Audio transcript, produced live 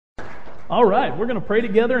All right, we're going to pray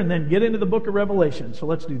together and then get into the book of Revelation. So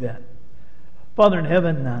let's do that. Father in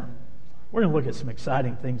heaven, we're going to look at some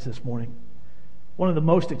exciting things this morning. One of the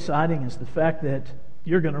most exciting is the fact that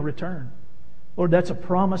you're going to return. Lord, that's a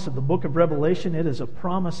promise of the book of Revelation. It is a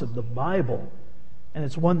promise of the Bible. And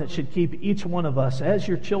it's one that should keep each one of us, as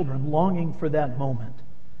your children, longing for that moment.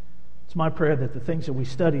 It's my prayer that the things that we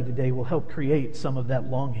study today will help create some of that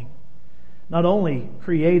longing. Not only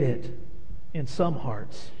create it in some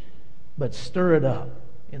hearts, but stir it up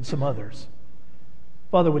in some others.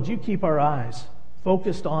 Father, would you keep our eyes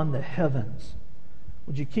focused on the heavens?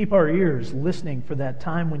 Would you keep our ears listening for that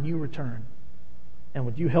time when you return? And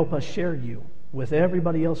would you help us share you with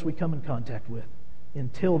everybody else we come in contact with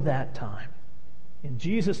until that time? In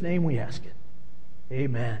Jesus' name we ask it.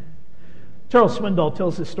 Amen. Charles Swindoll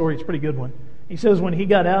tells this story. It's a pretty good one. He says when he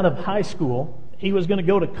got out of high school, he was going to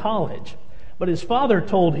go to college. But his father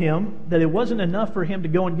told him that it wasn't enough for him to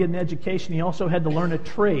go and get an education. He also had to learn a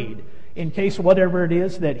trade in case whatever it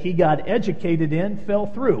is that he got educated in fell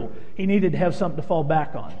through. He needed to have something to fall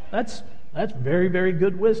back on. That's very, very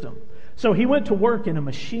good wisdom. So he went to work in a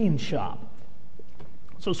machine shop.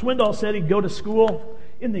 So Swindoll said he'd go to school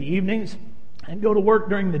in the evenings and go to work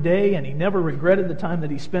during the day, and he never regretted the time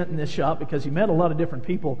that he spent in this shop because he met a lot of different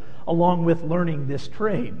people along with learning this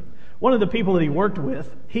trade. One of the people that he worked with,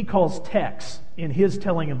 he calls Tex in his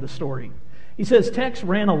telling of the story. He says Tex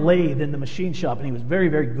ran a lathe in the machine shop, and he was very,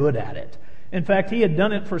 very good at it. In fact, he had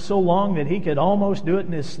done it for so long that he could almost do it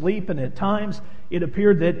in his sleep, and at times it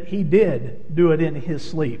appeared that he did do it in his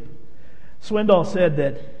sleep. Swindoll said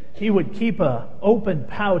that he would keep an open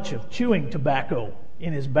pouch of chewing tobacco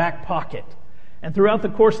in his back pocket. And throughout the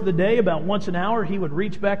course of the day, about once an hour, he would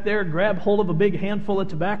reach back there, grab hold of a big handful of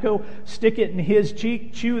tobacco, stick it in his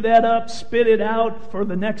cheek, chew that up, spit it out for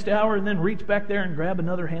the next hour, and then reach back there and grab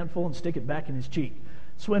another handful and stick it back in his cheek.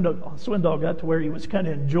 Swindoll got to where he was kind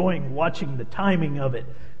of enjoying watching the timing of it,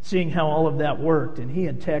 seeing how all of that worked. And he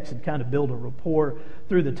and Tex had kind of built a rapport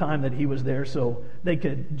through the time that he was there so they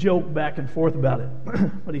could joke back and forth about it.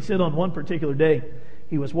 But he said on one particular day,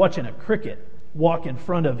 he was watching a cricket walk in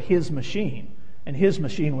front of his machine. And his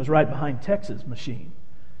machine was right behind Tex's machine.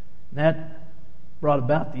 And that brought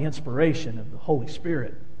about the inspiration of the Holy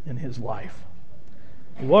Spirit in his life.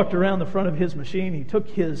 He walked around the front of his machine, he took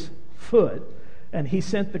his foot, and he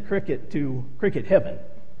sent the cricket to cricket heaven.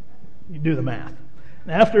 You do the math.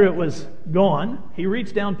 And after it was gone, he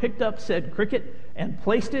reached down, picked up said cricket, and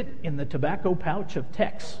placed it in the tobacco pouch of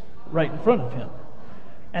Tex right in front of him.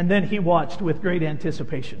 And then he watched with great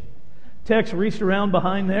anticipation. Tex reached around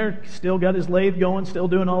behind there, still got his lathe going, still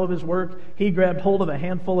doing all of his work. He grabbed hold of a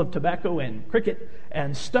handful of tobacco and cricket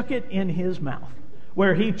and stuck it in his mouth,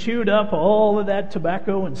 where he chewed up all of that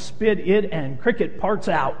tobacco and spit it and cricket parts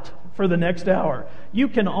out for the next hour. You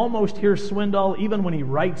can almost hear Swindoll, even when he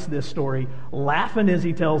writes this story, laughing as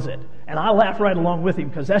he tells it. And I laugh right along with him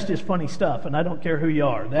because that's just funny stuff, and I don't care who you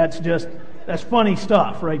are. That's funny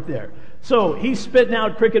stuff right there. So he's spitting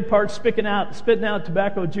out cricket parts, spitting out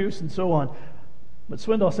tobacco juice, and so on. But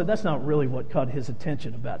Swindoll said that's not really what caught his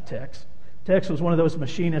attention about Tex. Tex was one of those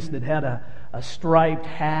machinists that had a striped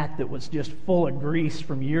hat that was just full of grease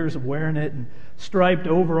from years of wearing it, and striped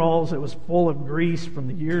overalls that was full of grease from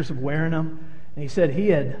the years of wearing them. And he said he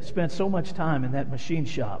had spent so much time in that machine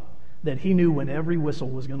shop that he knew when every whistle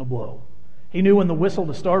was going to blow. He knew when the whistle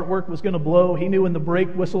to start work was going to blow. He knew when the break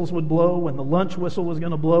whistles would blow, when the lunch whistle was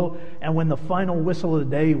going to blow, and when the final whistle of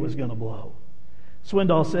the day was going to blow.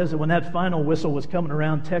 Swindoll says that when that final whistle was coming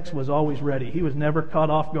around, Tex was always ready. He was never caught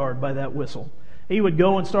off guard by that whistle. He would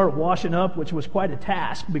go and start washing up, which was quite a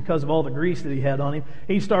task because of all the grease that he had on him.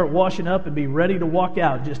 He'd start washing up and be ready to walk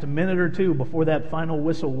out just a minute or two before that final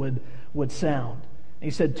whistle would sound.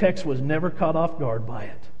 He said Tex was never caught off guard by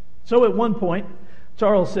it. So at one point,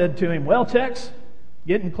 Charles said to him, "Well, Tex,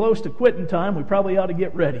 getting close to quitting time. We probably ought to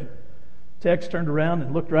get ready." Tex turned around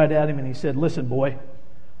and looked right at him and he said, "Listen, boy,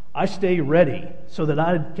 I stay ready so that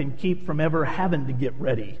I can keep from ever having to get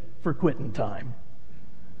ready for quitting time."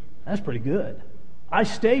 That's pretty good. I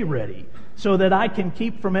stay ready so that I can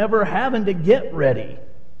keep from ever having to get ready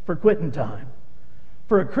for quitting time.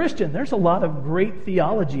 For a Christian, there's a lot of great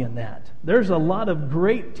theology in that. There's a lot of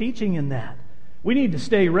great teaching in that. We need to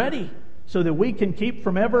stay ready so that we can keep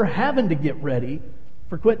from ever having to get ready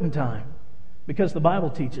for quitting time. Because the Bible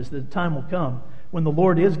teaches that the time will come when the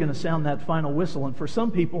Lord is going to sound that final whistle. And for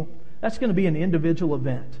some people, that's going to be an individual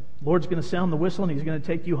event. The Lord's going to sound the whistle and He's going to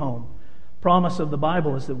take you home. Promise of the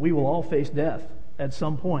Bible is that we will all face death at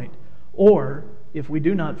some point. Or, if we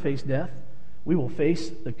do not face death, we will face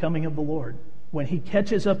the coming of the Lord when He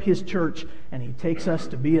catches up His church and He takes us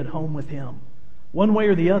to be at home with Him. One way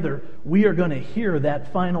or the other, we are going to hear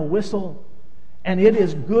that final whistle. And it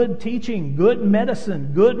is good teaching, good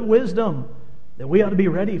medicine, good wisdom, that we ought to be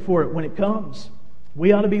ready for it when it comes.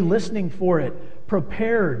 We ought to be listening for it,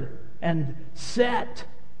 prepared and set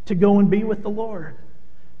to go and be with the Lord.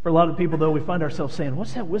 For a lot of people, though, we find ourselves saying,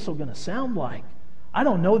 what's that whistle going to sound like? I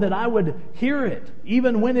don't know that I would hear it,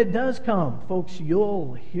 even when it does come. Folks,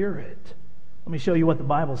 you'll hear it. Let me show you what the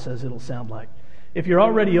Bible says it'll sound like. If you're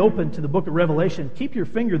already open to the book of Revelation, keep your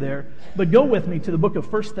finger there, but go with me to the book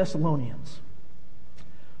of 1 Thessalonians.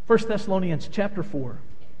 1 Thessalonians chapter 4,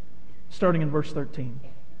 starting in verse 13.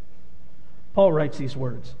 Paul writes these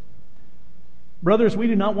words. Brothers, we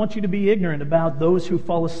do not want you to be ignorant about those who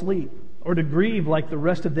fall asleep, or to grieve like the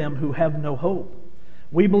rest of them who have no hope.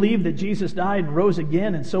 We believe that Jesus died and rose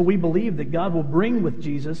again, and so we believe that God will bring with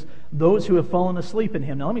Jesus those who have fallen asleep in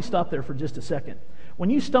Him. Now let me stop there for just a second. When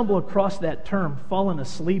you stumble across that term, fallen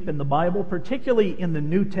asleep, in the Bible, particularly in the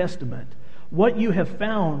New Testament, what you have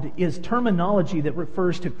found is terminology that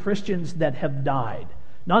refers to Christians that have died.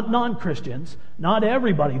 Not non-Christians, not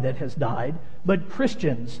everybody that has died, but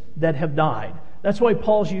Christians that have died. That's why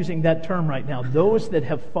Paul's using that term right now, those that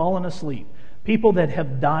have fallen asleep, people that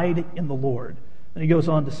have died in the Lord. And he goes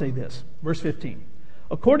on to say this, verse 15.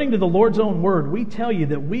 According to the Lord's own word, we tell you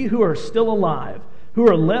that we who are still alive, who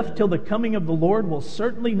are left till the coming of the Lord, will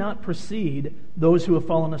certainly not precede those who have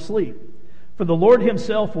fallen asleep. For the Lord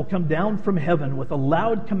Himself will come down from heaven with a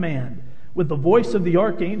loud command, with the voice of the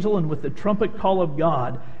archangel and with the trumpet call of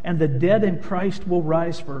God, and the dead in Christ will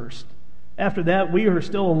rise first. After that, we who are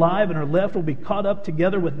still alive and are left will be caught up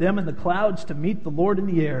together with them in the clouds to meet the Lord in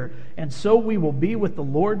the air, and so we will be with the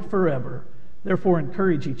Lord forever. Therefore,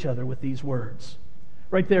 encourage each other with these words.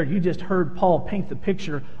 Right there, you just heard Paul paint the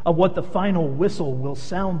picture of what the final whistle will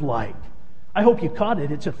sound like. I hope you caught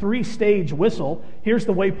it. It's a 3-stage whistle. Here's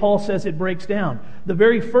the way Paul says it breaks down. The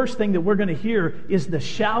very first thing that we're going to hear is the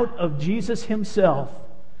shout of Jesus Himself.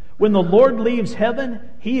 When the Lord leaves heaven,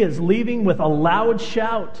 He is leaving with a loud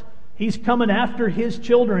shout. He's coming after His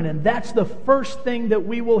children, and that's the first thing that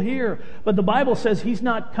we will hear. But the Bible says He's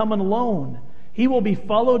not coming alone. He will be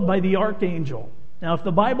followed by the archangel. Now, if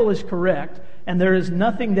the Bible is correct, and there is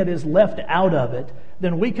nothing that is left out of it,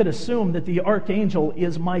 then we could assume that the archangel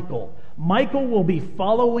is Michael. Michael will be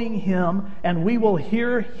following him, and we will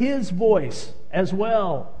hear his voice as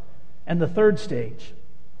well. And the third stage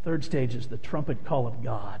is the trumpet call of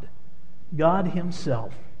God. God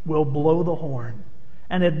Himself will blow the horn.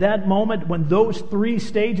 And at that moment, when those 3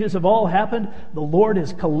 stages have all happened, the Lord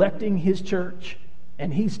is collecting His church,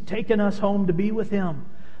 and He's taken us home to be with Him.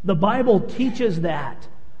 The Bible teaches that.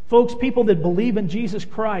 Folks, people that believe in Jesus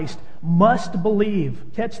Christ must believe,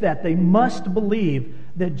 catch that, they must believe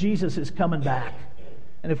that Jesus is coming back.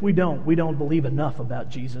 And if we don't believe enough about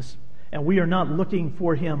Jesus. And we are not looking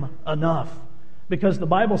for Him enough. Because the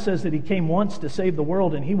Bible says that He came once to save the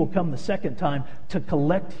world, and He will come the second time to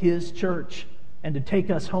collect His church and to take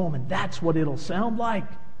us home. And that's what it'll sound like.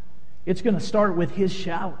 It's going to start with His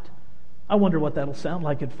shout. I wonder what that'll sound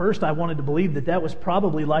like. At first, I wanted to believe that was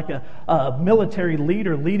probably like a military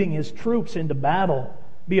leader leading his troops into battle,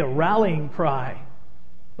 be a rallying cry.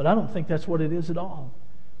 But I don't think that's what it is at all.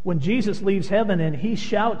 When Jesus leaves heaven and He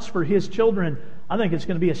shouts for His children, I think it's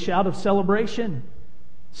going to be a shout of celebration.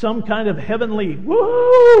 Some kind of heavenly,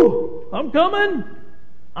 woo! I'm coming!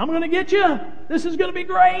 I'm going to get you! This is going to be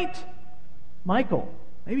great!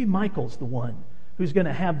 Maybe Michael's the one who's going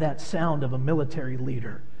to have that sound of a military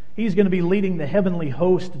leader. He's going to be leading the heavenly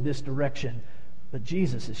host this direction. But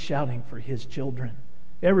Jesus is shouting for His children.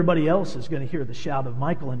 Everybody else is going to hear the shout of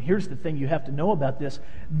Michael. And here's the thing you have to know about this.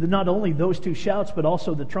 Not only those 2 shouts, but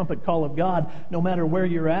also the trumpet call of God. No matter where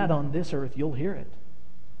you're at on this earth, you'll hear it.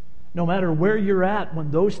 No matter where you're at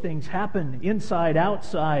when those things happen, inside,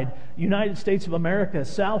 outside, United States of America,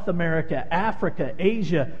 South America, Africa,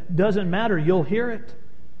 Asia, doesn't matter, you'll hear it.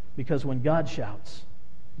 Because when God shouts,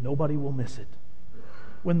 nobody will miss it.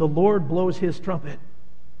 When the Lord blows His trumpet,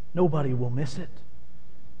 nobody will miss it.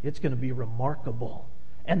 It's going to be remarkable.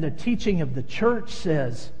 And the teaching of the church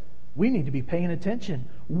says we need to be paying attention,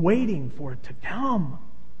 waiting for it to come,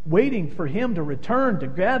 waiting for Him to return, to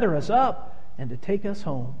gather us up, and to take us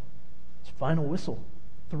home. It's final whistle.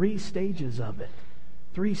 3 stages of it.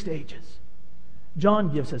 3 stages.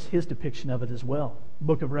 John gives us his depiction of it as well.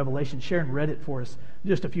 Book of Revelation. Sharon read it for us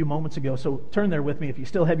just a few moments ago. So turn there with me. If you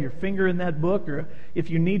still have your finger in that book, or if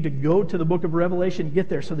you need to go to the book of Revelation, get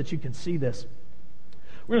there so that you can see this.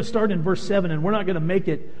 We're going to start in verse 7, and we're not going to make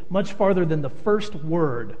it much farther than the first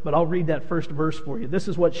word, but I'll read that first verse for you. This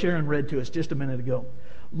is what Sharon read to us just a minute ago.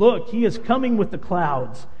 Look, He is coming with the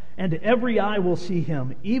clouds, and every eye will see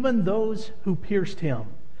him, even those who pierced him.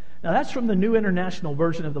 Now that's from the New International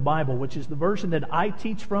Version of the Bible, which is the version that I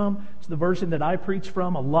teach from. It's the version that I preach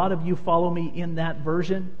from. A lot of you follow me in that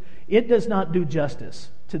version. It does not do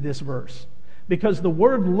justice to this verse, because the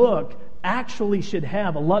word look actually should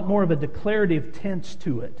have a lot more of a declarative tense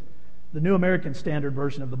to it. The New American Standard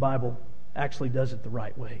Version of the Bible actually does it the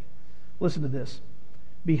right way. Listen to this.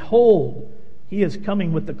 Behold, he is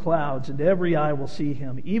coming with the clouds, and every eye will see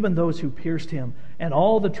him, even those who pierced him, and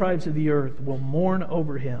all the tribes of the earth will mourn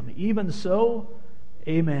over him. Even so,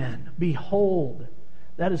 amen. Behold,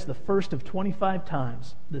 that is the first of 25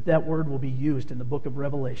 times that word will be used in the book of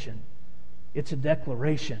Revelation. It's a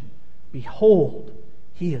declaration. Behold,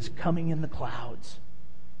 he is coming in the clouds.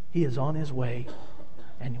 He is on his way,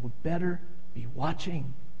 and you better be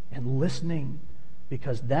watching and listening,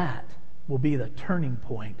 because that will be the turning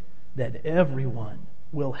point that everyone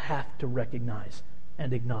will have to recognize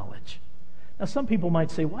and acknowledge. Now, some people might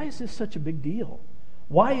say, why is this such a big deal?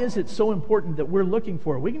 Why is it so important that we're looking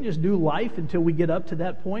for it? We can just do life until we get up to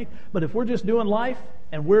that point, but if we're just doing life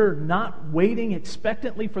and we're not waiting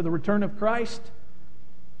expectantly for the return of Christ,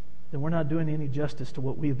 then we're not doing any justice to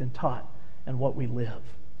what we've been taught and what we live.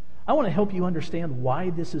 I want to help you understand why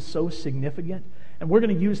this is so significant, and we're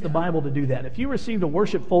going to use the Bible to do that. If you received a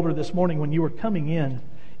worship folder this morning when you were coming in,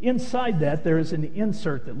 inside that there is an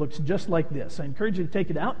insert that looks just like this. I encourage you to take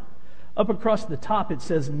it out. Up across the top it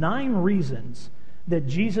says 9 reasons that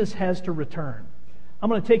Jesus has to return. I'm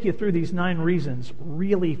going to take you through these 9 reasons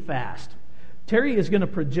really fast. Terry is going to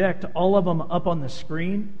project all of them up on the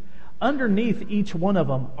screen. Underneath each one of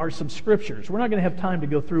them are some scriptures. We're not going to have time to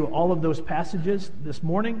go through all of those passages this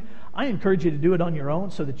morning. I encourage you to do it on your own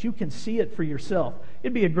so that you can see it for yourself.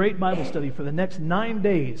 It'd be a great Bible study for the next 9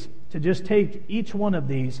 days to just take each one of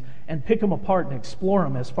these and pick them apart and explore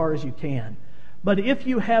them as far as you can. But if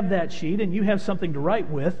you have that sheet and you have something to write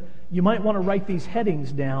with, you might want to write these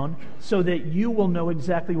headings down so that you will know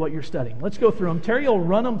exactly what you're studying. Let's go through them. Terry will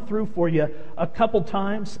run them through for you a couple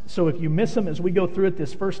times, so if you miss them as we go through it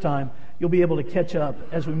this first time, you'll be able to catch up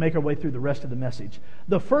as we make our way through the rest of the message.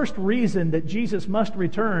 The first reason that Jesus must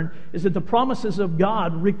return is that the promises of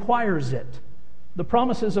God requires it. The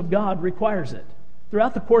promises of God requires it.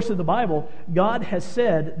 Throughout the course of the Bible, God has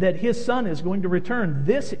said that His Son is going to return.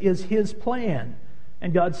 This is His plan.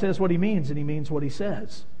 And God says what He means, and He means what He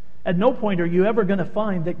says. At no point are you ever going to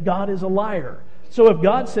find that God is a liar. So if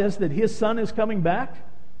God says that His Son is coming back,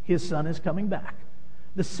 His Son is coming back.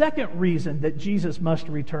 The second reason that Jesus must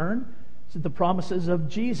return is that the promises of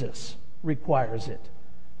Jesus requires it.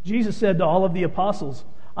 Jesus said to all of the apostles,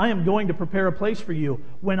 I am going to prepare a place for you.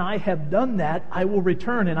 When I have done that, I will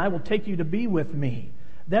return and I will take you to be with me.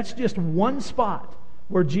 That's just one spot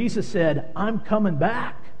where Jesus said, I'm coming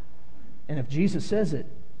back. And if Jesus says it,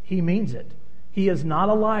 He means it. He is not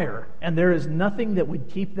a liar, and there is nothing that would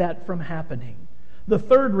keep that from happening. The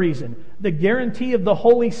third reason, the guarantee of the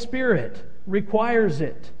Holy Spirit requires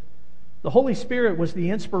it. The Holy Spirit was the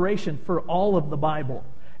inspiration for all of the Bible.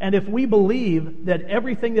 And if we believe that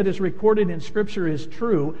everything that is recorded in Scripture is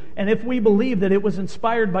true, and if we believe that it was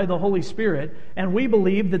inspired by the Holy Spirit, and we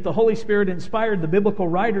believe that the Holy Spirit inspired the biblical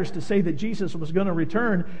writers to say that Jesus was going to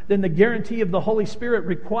return, then the guarantee of the Holy Spirit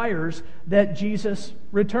requires that Jesus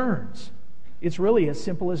returns. It's really as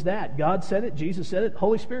simple as that. God said it, Jesus said it,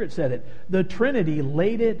 Holy Spirit said it. The Trinity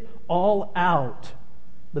laid it all out.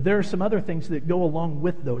 But there are some other things that go along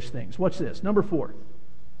with those things. Watch this. Number 4.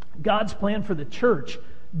 God's plan for the church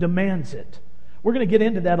demands it. We're going to get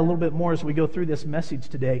into that a little bit more as we go through this message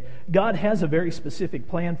today. God has a very specific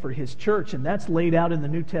plan for His church, and that's laid out in the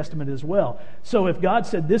New Testament as well. So if God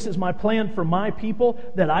said, this is my plan for my people,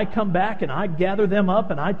 that I come back and I gather them up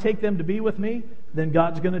and I take them to be with me, then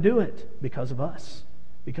God's going to do it because of us.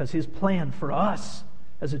 Because His plan for us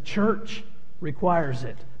as a church requires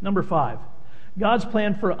it. Number 5, God's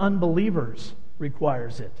plan for unbelievers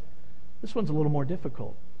requires it. This one's a little more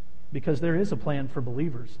difficult because there is a plan for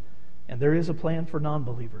believers and there is a plan for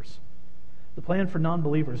non-believers. The plan for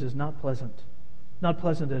non-believers is not pleasant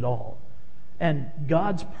at all. And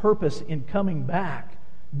God's purpose in coming back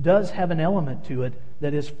does have an element to it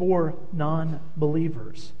that is for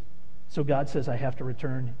non-believers. So God says, I have to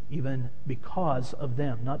return even because of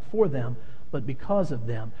them. Not for them, but because of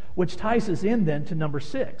them. Which ties us in then to number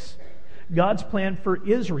 6. God's plan for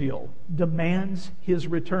Israel demands His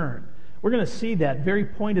return. We're going to see that very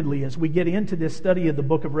pointedly as we get into this study of the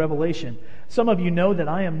book of Revelation. Some of you know that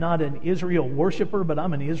I am not an Israel worshiper, but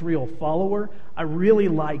I'm an Israel follower. I really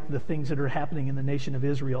like the things that are happening in the nation of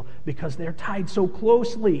Israel because they're tied so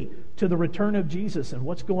closely to the return of Jesus. And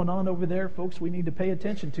what's going on over there, folks, we need to pay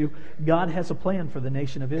attention to. God has a plan for the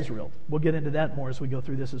nation of Israel. We'll get into that more as we go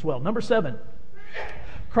through this as well. Number 7,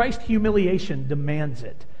 Christ's humiliation demands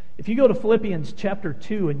it. If you go to Philippians chapter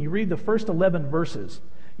 2 and you read the first 11 verses,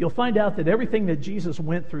 you'll find out that everything that Jesus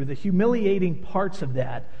went through, the humiliating parts of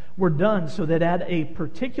that, were done so that at a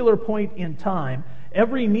particular point in time,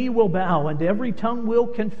 every knee will bow and every tongue will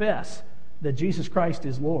confess that Jesus Christ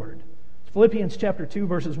is Lord. Philippians chapter 2,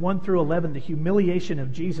 verses 1 through 11, the humiliation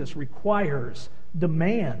of Jesus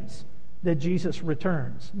demands that Jesus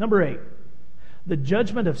returns. Number 8, the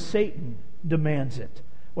judgment of Satan demands it.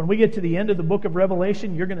 When we get to the end of the book of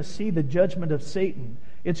Revelation, you're going to see the judgment of Satan.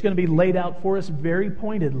 It's going to be laid out for us very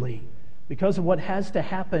pointedly because of what has to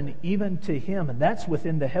happen even to him, and that's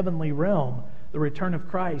within the heavenly realm. The return of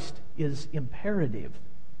Christ is imperative.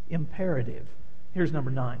 Imperative. Here's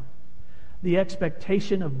number 9. The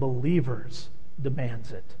expectation of believers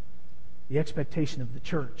demands it. The expectation of the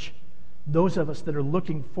church, those of us that are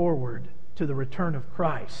looking forward to the return of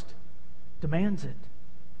Christ, demands it.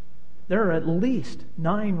 There are at least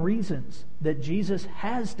 9 reasons that Jesus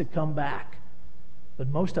has to come back. But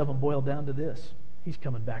most of them boil down to this: He's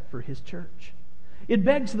coming back for His church. It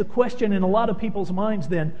begs the question in a lot of people's minds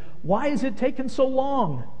then, why has it taken so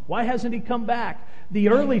long? Why hasn't He come back? The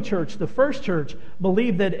early church, the first church,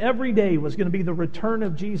 believed that every day was going to be the return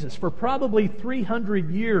of Jesus. For probably 300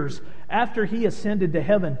 years after He ascended to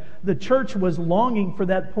heaven, the church was longing for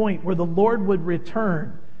that point where the Lord would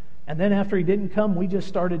return. And then after He didn't come, we just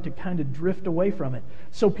started to kind of drift away from it.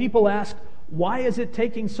 So people ask, why is it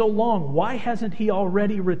taking so long? Why hasn't He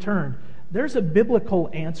already returned? There's a biblical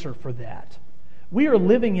answer for that. We are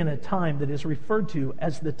living in a time that is referred to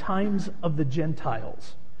as the times of the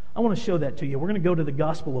Gentiles. I want to show that to you. We're going to go to the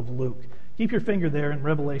Gospel of Luke. Keep your finger there in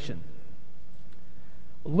Revelation.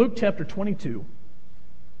 Luke chapter 22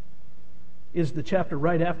 is the chapter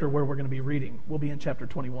right after where we're going to be reading. We'll be in chapter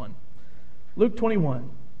 21. Luke 21,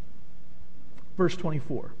 verse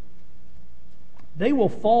 24. They will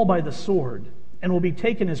fall by the sword and will be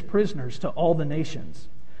taken as prisoners to all the nations.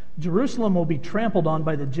 Jerusalem will be trampled on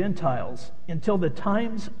by the Gentiles until the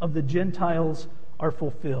times of the Gentiles are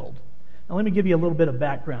fulfilled. Now let me give you a little bit of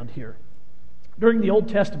background here. During the Old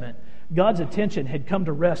Testament, God's attention had come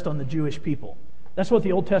to rest on the Jewish people. That's what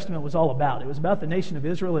the Old Testament was all about. It was about the nation of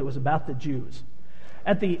Israel. It was about the Jews.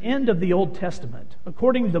 At the end of the Old Testament,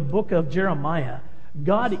 according to the book of Jeremiah,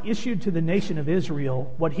 God issued to the nation of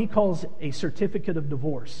Israel what He calls a certificate of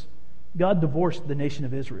divorce. God divorced the nation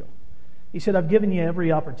of Israel. He said, I've given you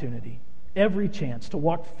every opportunity, every chance to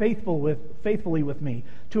walk faithfully with me,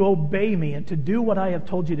 to obey me, and to do what I have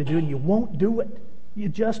told you to do, and you won't do it. You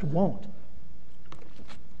just won't.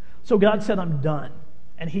 So God said, I'm done.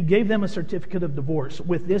 And He gave them a certificate of divorce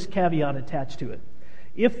with this caveat attached to it.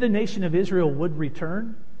 If the nation of Israel would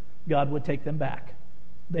return, God would take them back.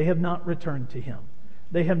 They have not returned to Him.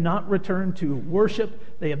 They have not returned to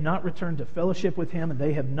worship. They have not returned to fellowship with Him. And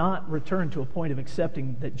they have not returned to a point of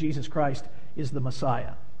accepting that Jesus Christ is the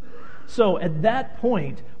Messiah. So at that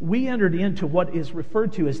point, we entered into what is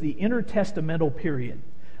referred to as the intertestamental period.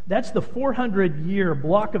 That's the 400-year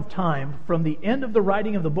block of time from the end of the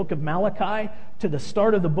writing of the book of Malachi to the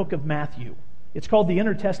start of the book of Matthew. It's called the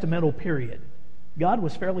intertestamental period. God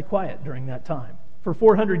was fairly quiet during that time. For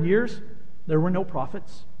 400 years, there were no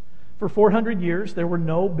prophets. For 400 years, there were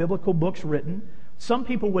no biblical books written. Some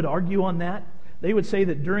people would argue on that. They would say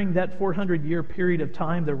that during that 400-year period of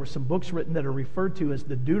time, there were some books written that are referred to as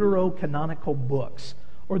the deuterocanonical books,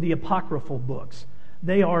 or the apocryphal books.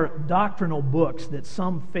 They are doctrinal books that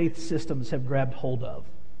some faith systems have grabbed hold of.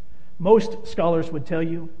 Most scholars would tell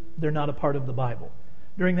you they're not a part of the Bible.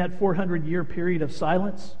 During that 400-year period of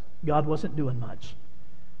silence, God wasn't doing much.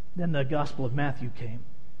 Then the Gospel of Matthew came.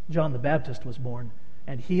 John the Baptist was born,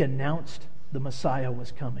 and he announced the Messiah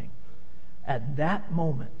was coming. At that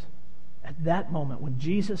moment when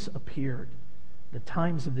Jesus appeared, the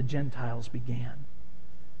times of the Gentiles began.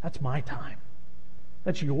 That's my time.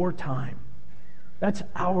 That's your time. That's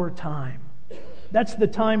our time. That's the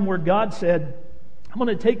time where God said, I'm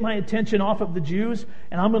going to take my attention off of the Jews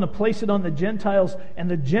and I'm going to place it on the Gentiles, and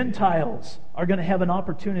the Gentiles are going to have an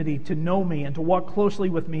opportunity to know me and to walk closely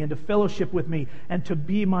with me and to fellowship with me and to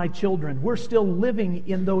be my children. We're still living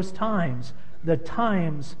in those times, the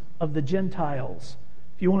times of the Gentiles.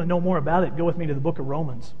 If you want to know more about it, go with me to the book of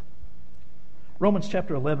Romans. Romans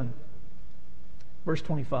chapter 11, verse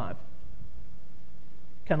 25.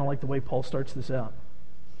 Kind of like the way Paul starts this out.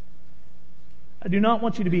 I do not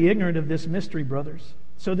want you to be ignorant of this mystery, brothers,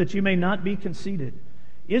 so that you may not be conceited.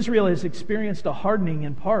 Israel has experienced a hardening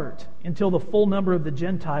in part until the full number of the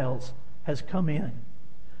Gentiles has come in.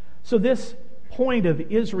 So this point of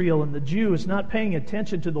Israel and the Jews not paying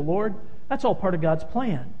attention to the Lord, that's all part of God's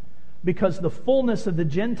plan, because the fullness of the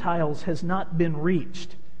Gentiles has not been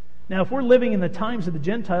reached. Now, if we're living in the times of the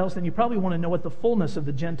Gentiles, then you probably want to know what the fullness of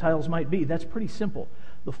the Gentiles might be. That's pretty simple.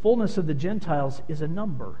 The fullness of the Gentiles is a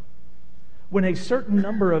number. When a certain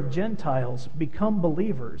number of Gentiles become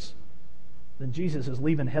believers, then Jesus is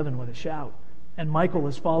leaving heaven with a shout, and Michael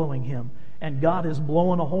is following him, and God is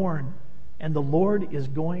blowing a horn, and the Lord is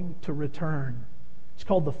going to return. It's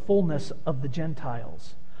called the fullness of the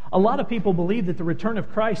Gentiles. A lot of people believe that the return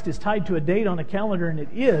of Christ is tied to a date on a calendar, and it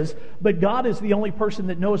is, but God is the only person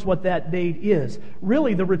that knows what that date is.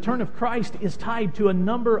 Really, the return of Christ is tied to a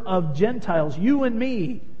number of Gentiles, you and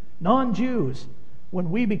me, non-Jews. When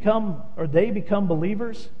we become, or they become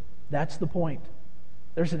believers, that's the point.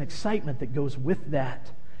 There's an excitement that goes with that.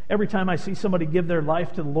 Every time I see somebody give their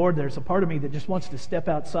life to the Lord, there's a part of me that just wants to step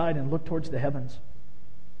outside and look towards the heavens.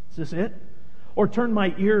 Is this it? Or turn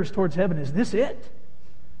my ears towards heaven. Is this it?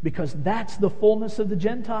 Because that's the fullness of the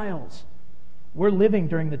Gentiles. We're living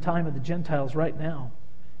during the time of the Gentiles right now.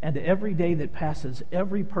 And every day that passes,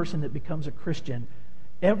 every person that becomes a Christian,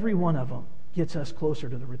 every one of them gets us closer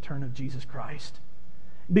to the return of Jesus Christ.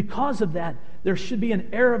 Because of that, there should be an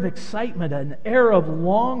air of excitement, an air of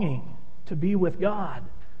longing to be with God.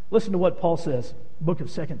 Listen to what Paul says, book of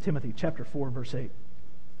 2 Timothy, chapter 4, verse 8.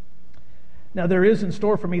 Now there is in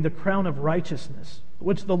store for me the crown of righteousness,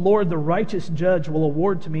 which the Lord, the righteous judge, will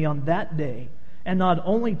award to me on that day, and not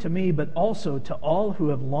only to me, but also to all who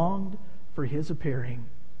have longed for his appearing.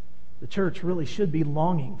 The church really should be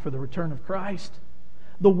longing for the return of Christ.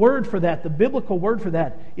 The word for that, the biblical word for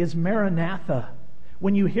that, is Maranatha.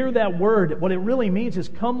 When you hear that word, what it really means is,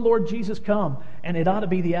 come, Lord Jesus, come. And it ought to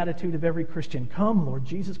be the attitude of every Christian. Come, Lord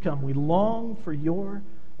Jesus, come. We long for your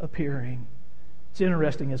appearing. It's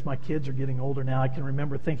interesting, as my kids are getting older now, I can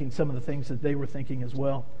remember thinking some of the things that they were thinking as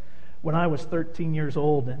well. When I was 13 years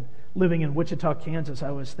old and living in Wichita, Kansas, I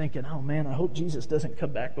was thinking, oh man, I hope Jesus doesn't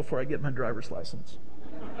come back before I get my driver's license.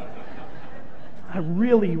 I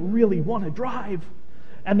really, really want to drive.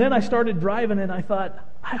 And then I started driving and I thought,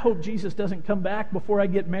 I hope Jesus doesn't come back before I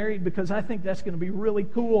get married, because I think that's going to be really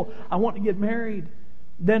cool. I want to get married.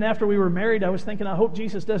 Then after we were married, I was thinking, I hope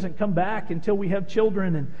Jesus doesn't come back until we have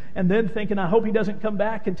children. And then thinking, I hope he doesn't come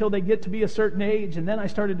back until they get to be a certain age. And then I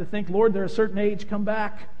started to think, Lord, they're a certain age, come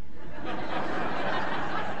back.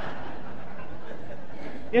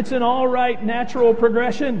 It's an all right natural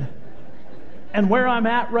progression. And where I'm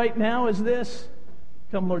at right now is this: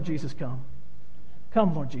 come, Lord Jesus, come.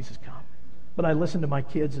 Come, Lord Jesus, come. But I listen to my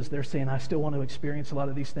kids as they're saying, I still want to experience a lot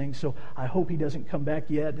of these things, so I hope he doesn't come back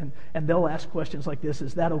yet. And they'll ask questions like this: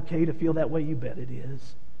 is that okay to feel that way? You bet it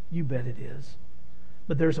is. You bet it is.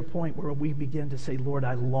 But there's a point where we begin to say, Lord,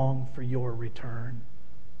 I long for your return.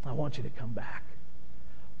 I want you to come back.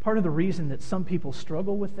 Part of the reason that some people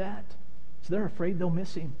struggle with that is they're afraid they'll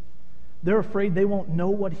miss him. They're afraid they won't know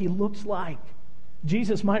what he looks like.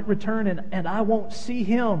 Jesus might return and I won't see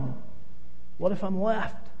him. What if I'm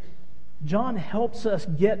left? John helps us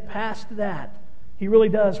get past that. He really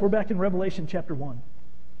does. We're back in Revelation chapter 1.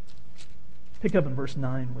 Pick up in verse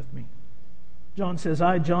 9 with me. John says,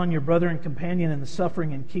 I, John, your brother and companion in the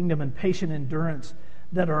suffering and kingdom and patient endurance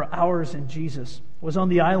that are ours in Jesus, was on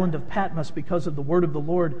the island of Patmos because of the word of the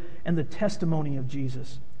Lord and the testimony of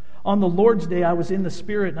Jesus. On the Lord's day I was in the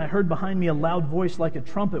Spirit, and I heard behind me a loud voice like a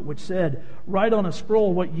trumpet, which said, write on a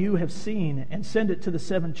scroll what you have seen, and send it to the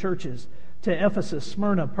 7 churches, to Ephesus,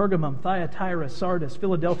 Smyrna, Pergamum, Thyatira, Sardis,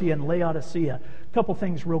 Philadelphia, and Laodicea. A couple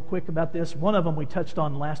things real quick about this. One of them we touched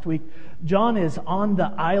on last week. John is on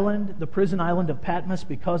the island, the prison island of Patmos,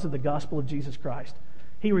 because of the gospel of Jesus Christ.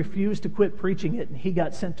 He refused to quit preaching it, and he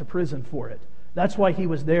got sent to prison for it. That's why he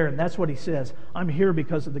was there, and that's what he says. I'm here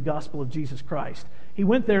because of the gospel of Jesus Christ. He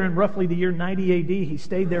went there in roughly the year 90 AD. He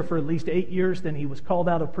stayed there for at least 8 years. Then he was called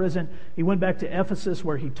out of prison. He went back to Ephesus,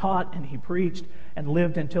 where he taught and he preached and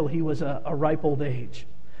lived until he was a ripe old age.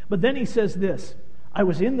 But then he says this: I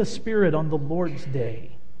was in the Spirit on the Lord's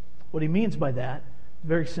day. What he means by that,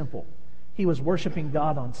 very simple. He was worshiping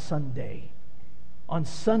God on Sunday. On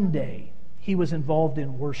Sunday, he was involved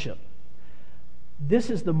in worship.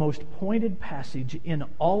 This is the most pointed passage in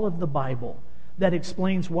all of the Bible that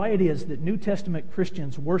explains why it is that New Testament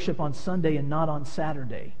Christians worship on Sunday and not on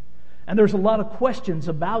Saturday. And there's a lot of questions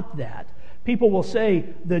about that. People will say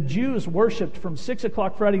the Jews worshiped from 6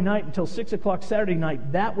 o'clock Friday night until 6 o'clock Saturday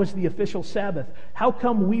night. That was the official Sabbath. How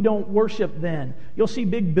come we don't worship then? You'll see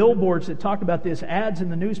big billboards that talk about this, ads in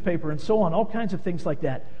the newspaper and so on, all kinds of things like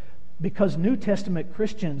that. Because New Testament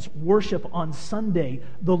Christians worship on Sunday,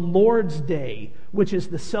 the Lord's Day, which is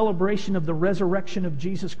the celebration of the resurrection of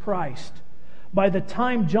Jesus Christ. By the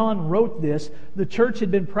time John wrote this, the church had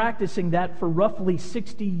been practicing that for roughly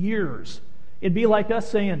 60 years. It'd be like us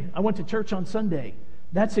saying, I went to church on Sunday.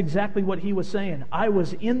 That's exactly what he was saying. I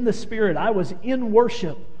was in the Spirit. I was in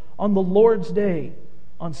worship on the Lord's Day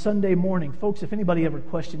on Sunday morning. Folks, if anybody ever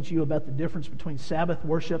questions you about the difference between Sabbath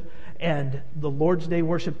worship and the Lord's Day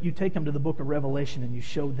worship, you take them to the book of Revelation and you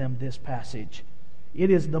show them this passage.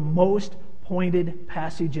 It is the most pointed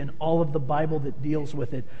passage in all of the Bible that deals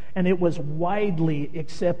with it. And it was widely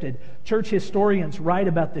accepted. Church historians write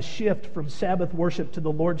about the shift from Sabbath worship to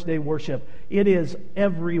the Lord's Day worship. It is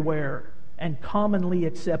everywhere and commonly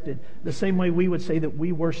accepted, the same way we would say that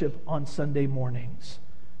we worship on Sunday mornings.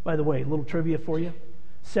 By the way, a little trivia for you.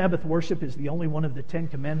 Sabbath worship is the only one of the 10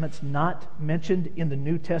 Commandments not mentioned in the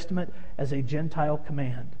New Testament as a Gentile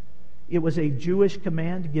command. It was a Jewish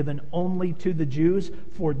command given only to the Jews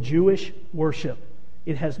for Jewish worship.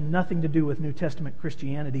 It has nothing to do with New Testament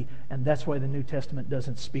Christianity, and that's why the New Testament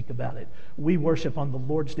doesn't speak about it. We worship on the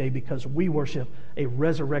Lord's Day because we worship a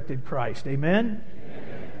resurrected Christ. Amen?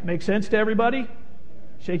 Amen. Make sense to everybody?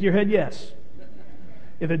 Shake your head yes.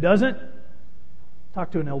 If it doesn't,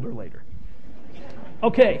 talk to an elder later.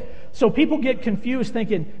 Okay, so people get confused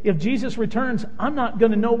thinking, if Jesus returns, I'm not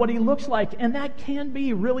going to know what he looks like. And that can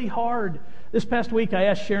be really hard. This past week, I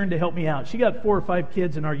asked Sharon to help me out. She got 4 or 5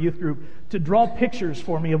 kids in our youth group to draw pictures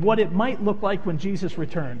for me of what it might look like when Jesus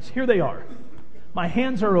returns. Here they are. My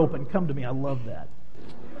hands are open. Come to me. I love that.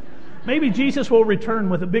 Maybe Jesus will return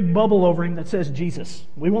with a big bubble over him that says Jesus.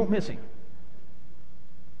 We won't miss him.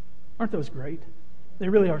 Aren't those great? They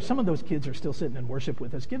really are. Some of those kids are still sitting in worship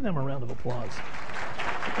with us. Give them a round of applause.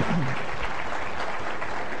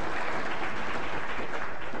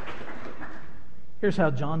 Here's how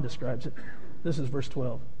John describes it. This is verse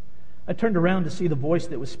 12. I turned around to see the voice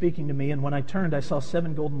that was speaking to me, and when I turned, I saw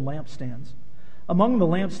 7 golden lampstands. Among the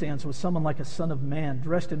lampstands was someone like a son of man,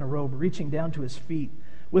 dressed in a robe, reaching down to his feet,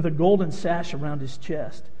 with a golden sash around his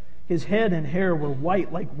chest. His head and hair were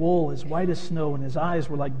white like wool, as white as snow, and his eyes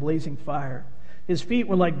were like blazing fire. His feet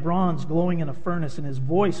were like bronze glowing in a furnace, and his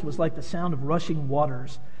voice was like the sound of rushing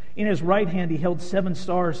waters. In his right hand he held 7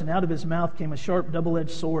 stars, and out of his mouth came a sharp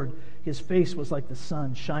double-edged sword. His face was like the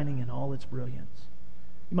sun, shining in all its brilliance.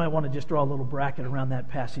 You might want to just draw a little bracket around that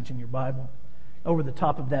passage in your Bible. Over the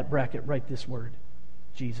top of that bracket, write this word,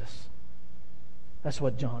 Jesus. That's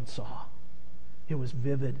what John saw. It was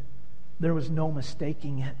vivid. There was no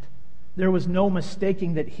mistaking it. There was no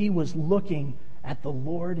mistaking that he was looking at the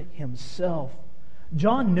Lord himself.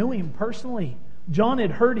 John knew him personally. John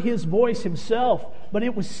had heard his voice himself, but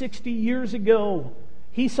it was 60 years ago.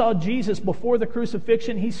 He saw Jesus before the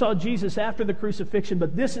crucifixion. He saw Jesus after the crucifixion,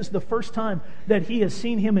 but this is the first time that he has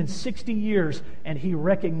seen him in 60 years, and he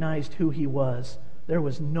recognized who he was. There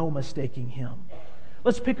was no mistaking him.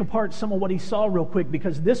 Let's pick apart some of what he saw real quick,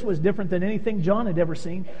 because this was different than anything John had ever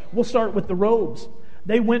seen. We'll start with the robes.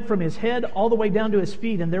 They went from his head all the way down to his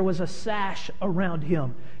feet, and there was a sash around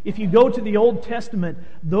him. If you go to the Old Testament,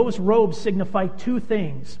 those robes signify 2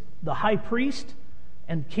 things, the high priest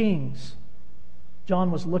and kings. John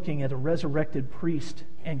was looking at a resurrected priest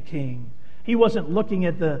and king. He wasn't looking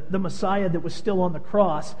at the Messiah that was still on the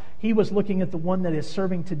cross. He was looking at the one that is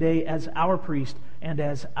serving today as our priest and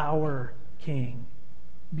as our king.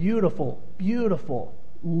 Beautiful, beautiful,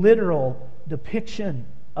 literal depiction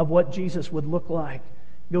of what Jesus would look like.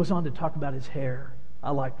 He goes on to talk about his hair.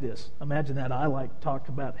 I like this. Imagine that. I like to talk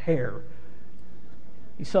about hair.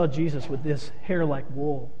 He saw Jesus with this hair like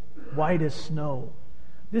wool, white as snow.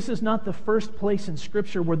 This is not the first place in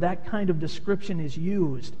Scripture where that kind of description is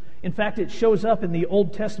used. In fact, it shows up in the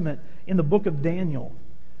Old Testament in the book of Daniel.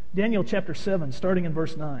 Daniel chapter 7, starting in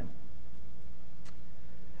verse 9.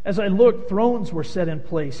 As I looked, thrones were set in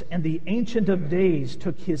place, and the Ancient of Days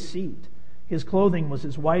took his seat. His clothing was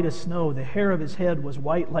as white as snow. The hair of his head was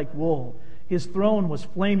white like wool. His throne was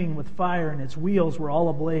flaming with fire, and its wheels were all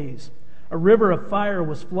ablaze. A river of fire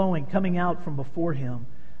was flowing, coming out from before him.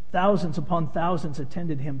 Thousands upon thousands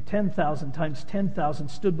attended him. 10,000 times 10,000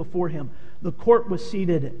 stood before him. The court was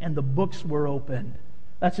seated, and the books were opened.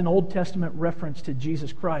 That's an Old Testament reference to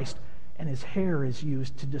Jesus Christ, and his hair is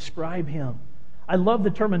used to describe him. I love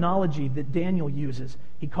the terminology that Daniel uses.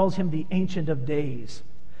 He calls him the Ancient of Days.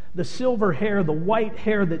 The silver hair, the white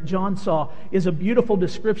hair that John saw is a beautiful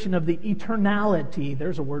description of the eternality,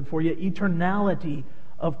 there's a word for you, eternality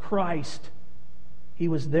of Christ. He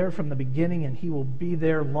was there from the beginning and He will be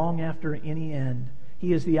there long after any end.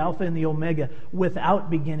 He is the Alpha and the Omega, without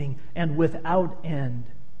beginning and without end.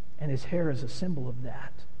 And His hair is a symbol of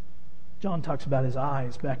that. John talks about His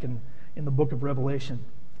eyes back in the book of Revelation.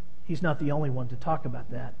 He's not the only one to talk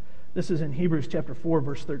about that. This is in Hebrews chapter 4,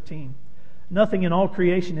 verse 13. Nothing in all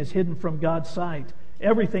creation is hidden from God's sight.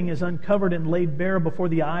 Everything is uncovered and laid bare before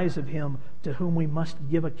the eyes of Him to whom we must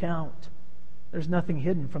give account. There's nothing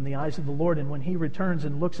hidden from the eyes of the Lord, and when He returns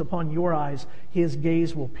and looks upon your eyes, His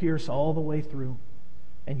gaze will pierce all the way through,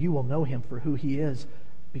 and you will know Him for who He is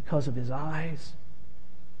because of His eyes.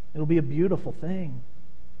 It'll be a beautiful thing.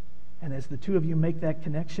 And as the two of you make that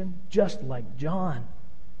connection, just like John,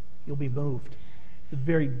 you'll be moved. The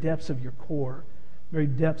very depths of your core, very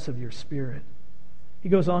depths of your spirit. He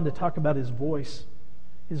goes on to talk about His voice.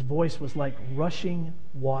 His voice was like rushing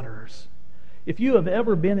waters. If you have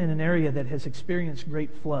ever been in an area that has experienced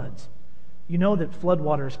great floods, you know that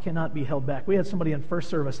floodwaters cannot be held back. We had somebody in first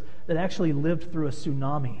service that actually lived through a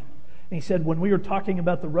tsunami. And he said when we were talking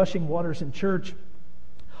about the rushing waters in church,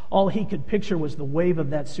 all he could picture was the wave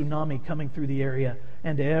of that tsunami coming through the area,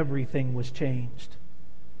 and everything was changed.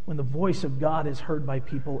 When the voice of God is heard by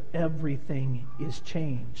people, everything is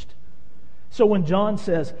changed. So when John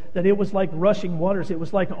says that it was like rushing waters, it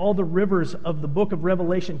was like all the rivers of the book of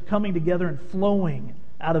Revelation coming together and flowing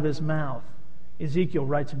out of His mouth. Ezekiel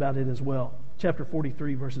writes about it as well. Chapter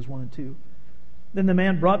 43, verses 1 and 2. Then the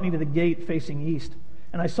man brought me to the gate facing east,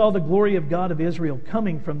 and I saw the glory of God of Israel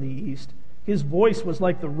coming from the east. His voice was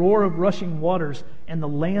like the roar of rushing waters, and the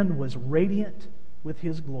land was radiant with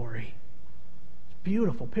His glory.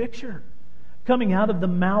 Beautiful picture. Coming out of the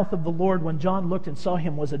mouth of the Lord when John looked and saw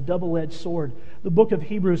Him was a double-edged sword. The book of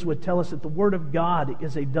Hebrews would tell us that the Word of God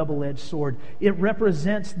is a double-edged sword. It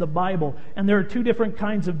represents the Bible. And there are two different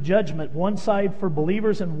kinds of judgment, one side for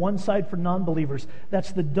believers and one side for non-believers.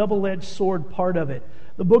 That's the double-edged sword part of it.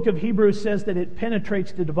 The book of Hebrews says that it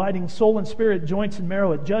penetrates the dividing soul and spirit, joints and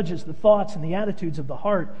marrow. It judges the thoughts and the attitudes of the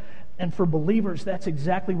heart. And for believers, that's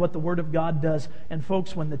exactly what the Word of God does. And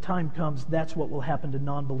folks, when the time comes, that's what will happen to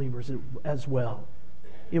non-believers as well.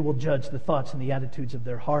 It will judge the thoughts and the attitudes of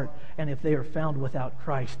their heart. And if they are found without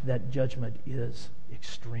Christ, that judgment is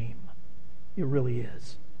extreme. It really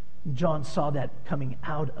is. John saw that coming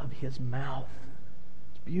out of His mouth.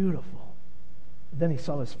 It's beautiful. Then he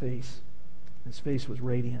saw His face. His face was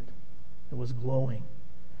radiant. It was glowing.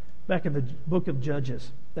 Back in the book of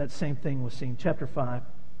Judges, that same thing was seen. Chapter 5.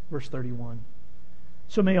 Verse 31.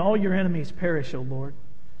 So may all your enemies perish, O Lord,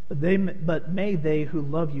 but may they who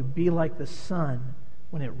love you be like the sun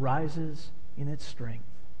when it rises in its strength.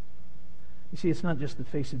 You see, it's not just the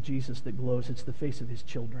face of Jesus that glows, it's the face of His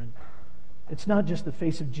children. It's not just the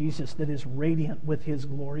face of Jesus that is radiant with His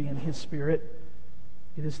glory and His Spirit.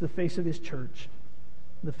 It is the face of His church,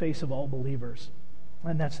 the face of all believers.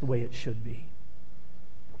 And that's the way it should be.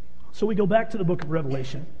 So we go back to the book of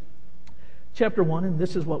Revelation. Chapter 1, and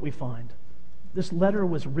this is what we find. This letter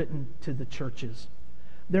was written to the churches.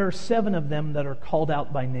 There are 7 of them that are called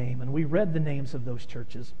out by name, and we read the names of those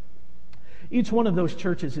churches. Each one of those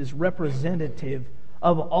churches is representative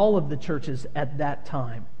of all of the churches at that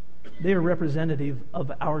time. They are representative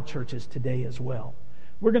of our churches today as well.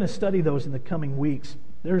 We're going to study those in the coming weeks.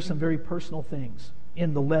 There are some very personal things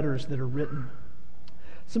in the letters that are written.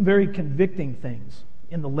 Some very convicting things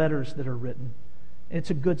in the letters that are written. It's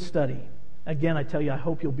a good study. Again, I tell you, I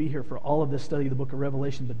hope you'll be here for all of this study of the book of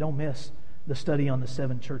Revelation, but don't miss the study on the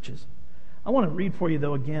 7 churches. I want to read for you,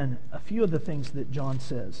 though, again, a few of the things that John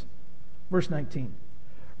says. Verse 19.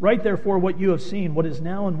 Write therefore what you have seen, what is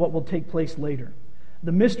now and what will take place later.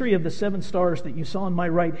 The mystery of the 7 stars that you saw in my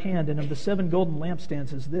right hand and of the 7 golden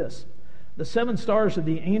lampstands is this. The 7 stars are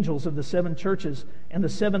the angels of the 7 churches, and the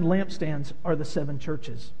 7 lampstands are the 7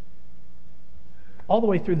 churches. All the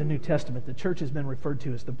way through the New Testament, the church has been referred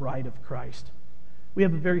to as the bride of Christ. We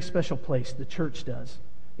have a very special place, the church does,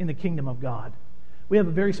 in the kingdom of God. We have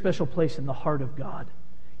a very special place in the heart of God.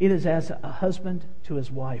 It is as a husband to his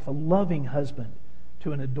wife, a loving husband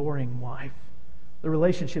to an adoring wife. The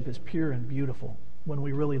relationship is pure and beautiful when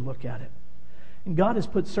we really look at it. And God has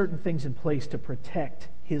put certain things in place to protect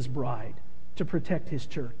His bride, to protect His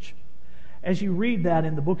church. As you read that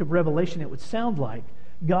in the book of Revelation, it would sound like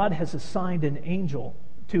God has assigned an angel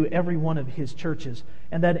to every one of His churches,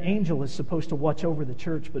 and that angel is supposed to watch over the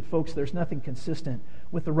church. But folks, there's nothing consistent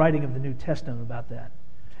with the writing of the New Testament about that.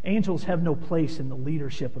 Angels have no place in the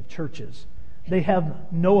leadership of churches. They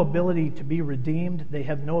have no ability to be redeemed. They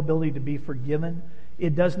have no ability to be forgiven.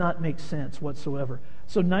 It does not make sense whatsoever.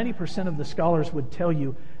 So 90% of the scholars would tell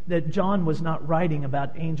you that John was not writing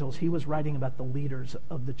about angels. He was writing about the leaders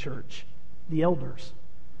of the church, the elders,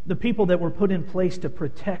 the people that were put in place to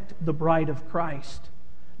protect the bride of Christ.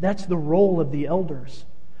 That's the role of the elders.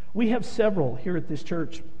 We have several here at this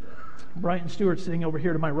church. Brian Stewart sitting over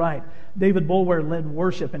here to my right. David Boulware led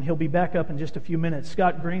worship, and he'll be back up in just a few minutes.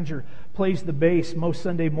 Scott Granger plays the bass most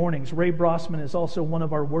Sunday mornings. Ray Brossman is also one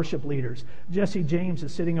of our worship leaders. Jesse James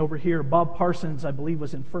is sitting over here. Bob Parsons, I believe,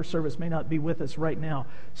 was in first service, may not be with us right now.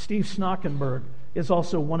 Steve Snockenberg is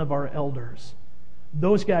also one of our elders.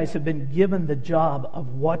 Those guys have been given the job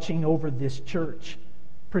of watching over this church,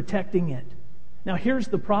 protecting it. Now, here's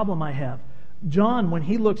the problem I have. John, when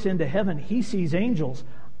he looks into heaven, he sees angels.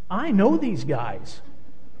 I know these guys.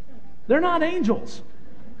 They're not angels.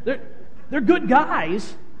 They're good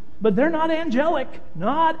guys, but they're not angelic.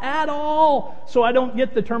 Not at all. So I don't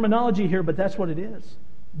get the terminology here, but that's what it is.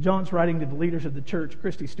 John's writing to the leaders of the church.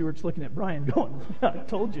 Christy Stewart's looking at Brian going, I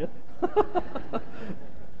told you.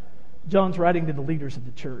 John's writing to the leaders of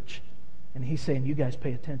the church, and he's saying, you guys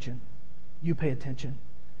pay attention. You pay attention.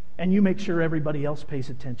 And you make sure everybody else pays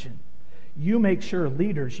attention. You make sure,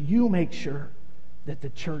 leaders, you make sure that the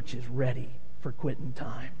church is ready for quitting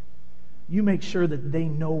time. You make sure that they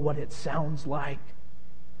know what it sounds like,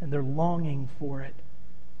 and they're longing for it,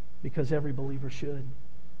 because every believer should.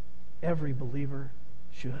 Every believer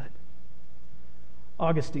should.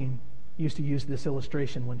 Augustine used to use this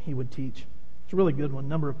illustration when he would teach. It's a really good one. A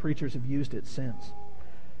number of preachers have used it since.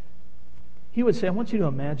 He would say, I want you to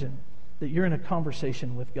imagine that you're in a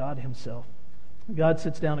conversation with God himself. God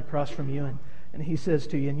sits down across from you, and he says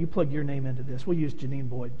to you, and you plug your name into this. We'll use Janine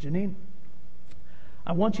Boyd. Janine,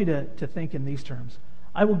 I want you to think in these terms.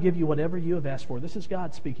 I will give you whatever you have asked for. This is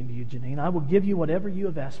God speaking to you, Janine. I will give you whatever you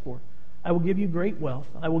have asked for. I will give you great wealth.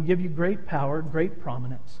 I will give you great power, great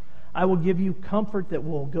prominence. I will give you comfort that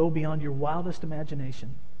will go beyond your wildest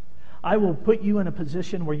imagination. I will put you in a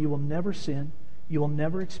position where you will never sin. You will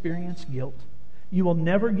never experience guilt. You will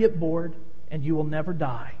never get bored, and you will never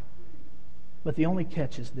die. But the only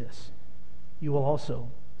catch is this. You will also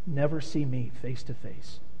never see me face to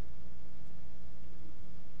face.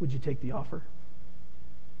 Would you take the offer?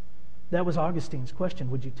 That was Augustine's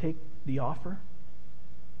question. Would you take the offer?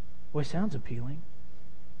 Boy, sounds appealing.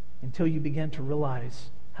 Until you begin to realize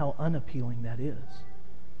how unappealing that is.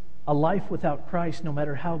 A life without Christ, no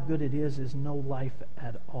matter how good it is no life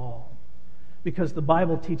at all. Because the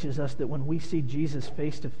Bible teaches us that when we see Jesus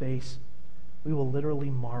face to face, we will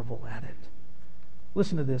literally marvel at it.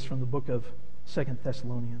 Listen to this from the book of 2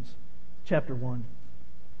 Thessalonians, chapter 1.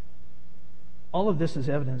 All of this is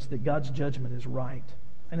evidence that God's judgment is right.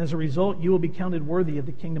 And as a result, you will be counted worthy of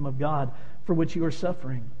the kingdom of God for which you are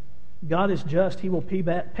suffering. God is just. He will pay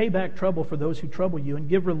back trouble for those who trouble you and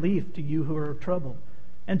give relief to you who are troubled,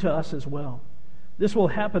 and to us as well. This will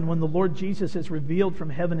happen when the Lord Jesus is revealed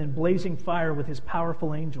from heaven in blazing fire with his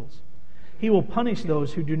powerful angels. He will punish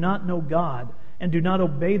those who do not know God and do not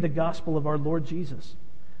obey the gospel of our Lord Jesus.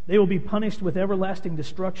 They will be punished with everlasting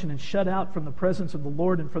destruction and shut out from the presence of the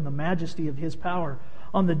Lord and from the majesty of his power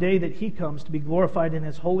on the day that he comes to be glorified in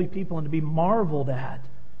his holy people and to be marveled at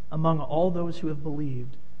among all those who have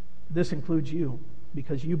believed. This includes you,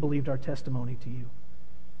 because you believed our testimony to you.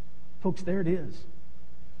 Folks, there it is.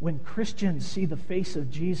 When Christians see the face of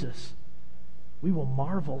Jesus, we will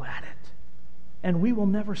marvel at it, and we will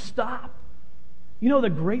never stop. You know, the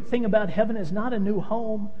great thing about heaven is not a new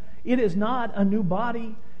home. It is not a new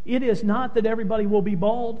body. It is not that everybody will be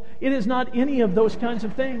bald. It is not any of those kinds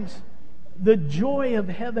of things. The joy of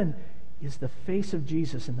heaven is the face of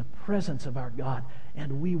Jesus in the presence of our God,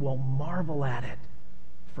 and we will marvel at it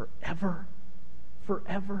forever,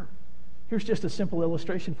 forever. Here's just a simple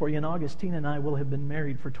illustration for you. In August, Tina and I will have been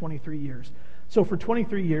married for 23 years. So for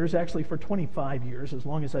 23 years, actually for 25 years, as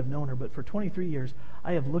long as I've known her, but for 23 years,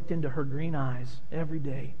 I have looked into her green eyes every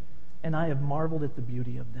day, and I have marveled at the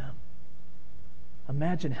beauty of them.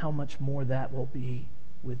 Imagine how much more that will be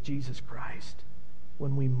with Jesus Christ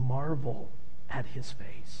when we marvel at his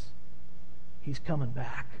face. He's coming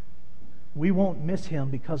back. We won't miss him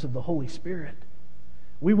because of the Holy Spirit.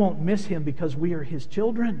 We won't miss him because we are his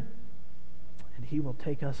children. And he will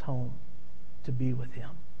take us home to be with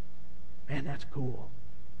him. Man, that's cool.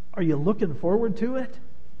 Are you looking forward to it?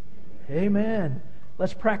 Amen.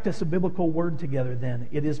 Let's practice a biblical word together then.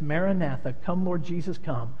 It is Maranatha. Come, Lord Jesus,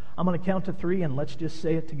 come. I'm going to count to 3 and let's just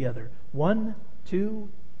say it together. 1, 2,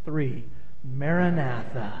 3.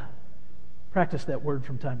 Maranatha. Practice that word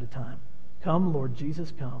from time to time. Come, Lord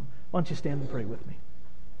Jesus, come. Why don't you stand and pray with me?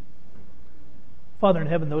 Father in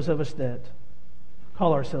heaven, those of us that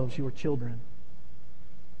call ourselves your children,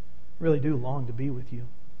 really do long to be with you.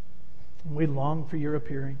 And we long for your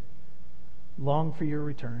appearing, long for your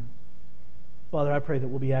return. Father, I pray that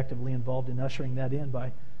we'll be actively involved in ushering that in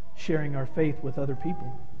by sharing our faith with other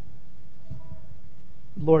people.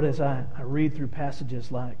 Lord, as I read through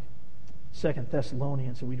passages like 2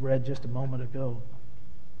 Thessalonians that we read just a moment ago,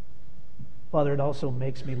 Father, it also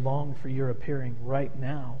makes me long for your appearing right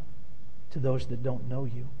now to those that don't know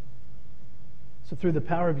you. So through the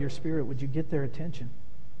power of your Spirit, would you get their attention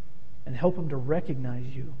and help them to recognize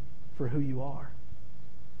you for who you are?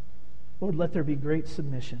 Lord, let there be great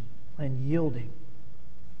submission and yielding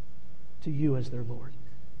to you as their Lord.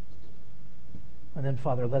 And then,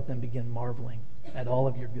 Father, let them begin marveling at all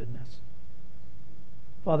of your goodness.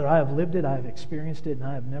 Father, I have lived it, I have experienced it, and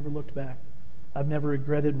I have never looked back. I've never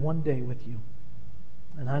regretted one day with you.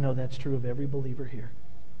 And I know that's true of every believer here.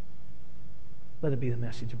 Let it be the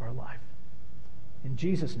message of our life. In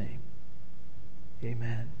Jesus' name,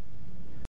 amen.